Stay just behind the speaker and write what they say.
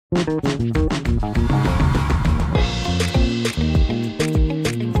My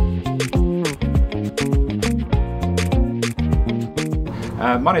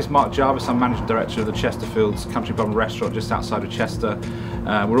name is Mark Jarvis. I'm Managing Director of the Chesterfields Country Pub and Restaurant just outside of Chester.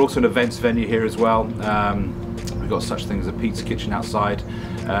 We're also an events venue here as well. We've got such things as a pizza kitchen outside.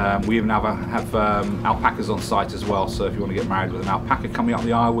 We even have alpacas on site as well, so if you want to get married with an alpaca coming up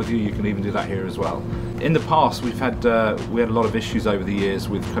the aisle with you, you can even do that here as well. In the past, we had a lot of issues over the years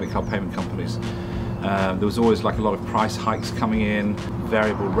with credit card payment companies. There was always like a lot of price hikes coming in,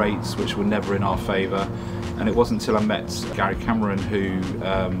 variable rates which were never in our favour. And it wasn't until I met Gary Cameron, who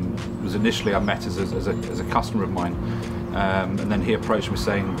was initially I met as a customer of mine, and then he approached me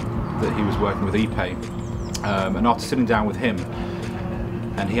saying that he was working with ePay. And after sitting down with him,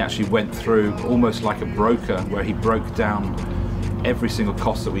 and he actually went through almost like a broker, where he broke down every single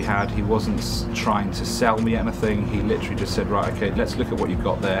cost that we had. He wasn't trying to sell me anything. He literally just said, right, okay, let's look at what you've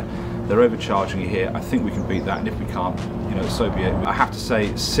got there. They're overcharging you here. I think we can beat that, and if we can't, you know, so be it. I have to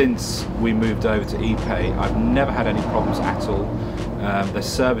say, since we moved over to ePay, I've never had any problems at all. Their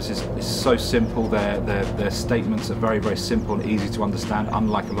service is so simple. Their statements are very, very simple and easy to understand,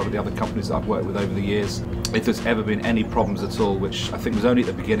 unlike a lot of the other companies that I've worked with over the years. If there's ever been any problems at all, which I think was only at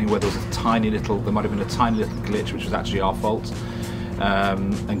the beginning, where there might have been a tiny little glitch, which was actually our fault,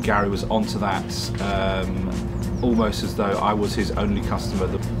 and Gary was onto that, almost as though I was his only customer.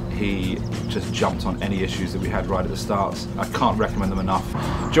 He just jumped on any issues that we had right at the start. I can't recommend them enough.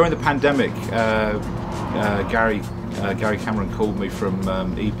 During the pandemic, Gary Cameron called me from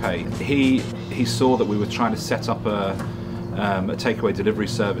ePay. He saw that we were trying to set up a takeaway delivery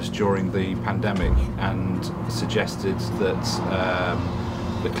service during the pandemic, and suggested that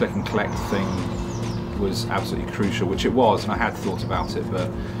the click and collect thing was absolutely crucial, which it was, and I had thought about it, but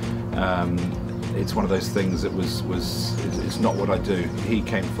it's one of those things that it's not what I do. He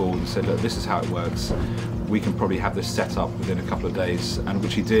came forward and said, look, this is how it works. We can probably have this set up within a couple of days, and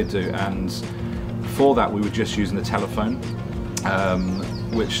which he did do. And for that, we were just using the telephone,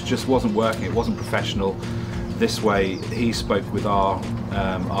 which just wasn't working. It wasn't professional. This way, he spoke with our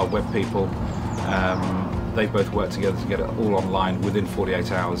web people. They both worked together to get it all online within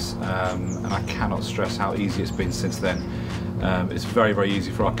 48 hours, and I cannot stress how easy it's been since then. It's very, very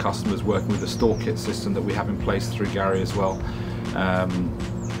easy for our customers, working with the store kit system that we have in place through Gary as well,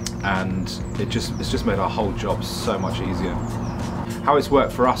 and it's just made our whole job so much easier. How it's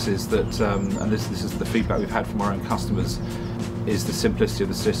worked for us is that, and this is the feedback we've had from our own customers, is the simplicity of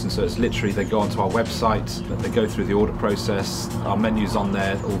the system. So it's literally, they go onto our website, they go through the order process, our menu's on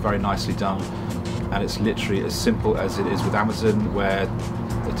there, all very nicely done, and it's literally as simple as it is with Amazon, where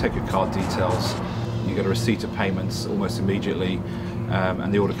they take your card details, you get a receipt of payments almost immediately,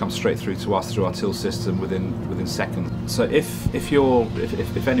 and the order comes straight through to us through our till system within seconds. So if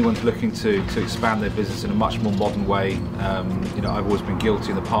anyone's looking to expand their business in a much more modern way, you know, I've always been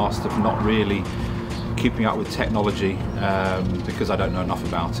guilty in the past of not really keeping up with technology because I don't know enough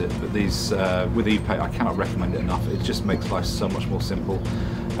about it. But these with ePay, I cannot recommend it enough. It just makes life so much more simple.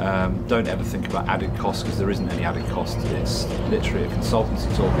 Don't ever think about added cost, because there isn't any added cost. It's literally a consultancy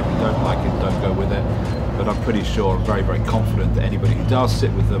talk. If you don't like it, don't go with it. But I'm pretty sure, I'm very, very confident that anybody who does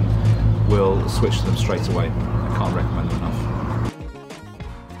sit with them will switch to them straight away. I can't recommend them enough.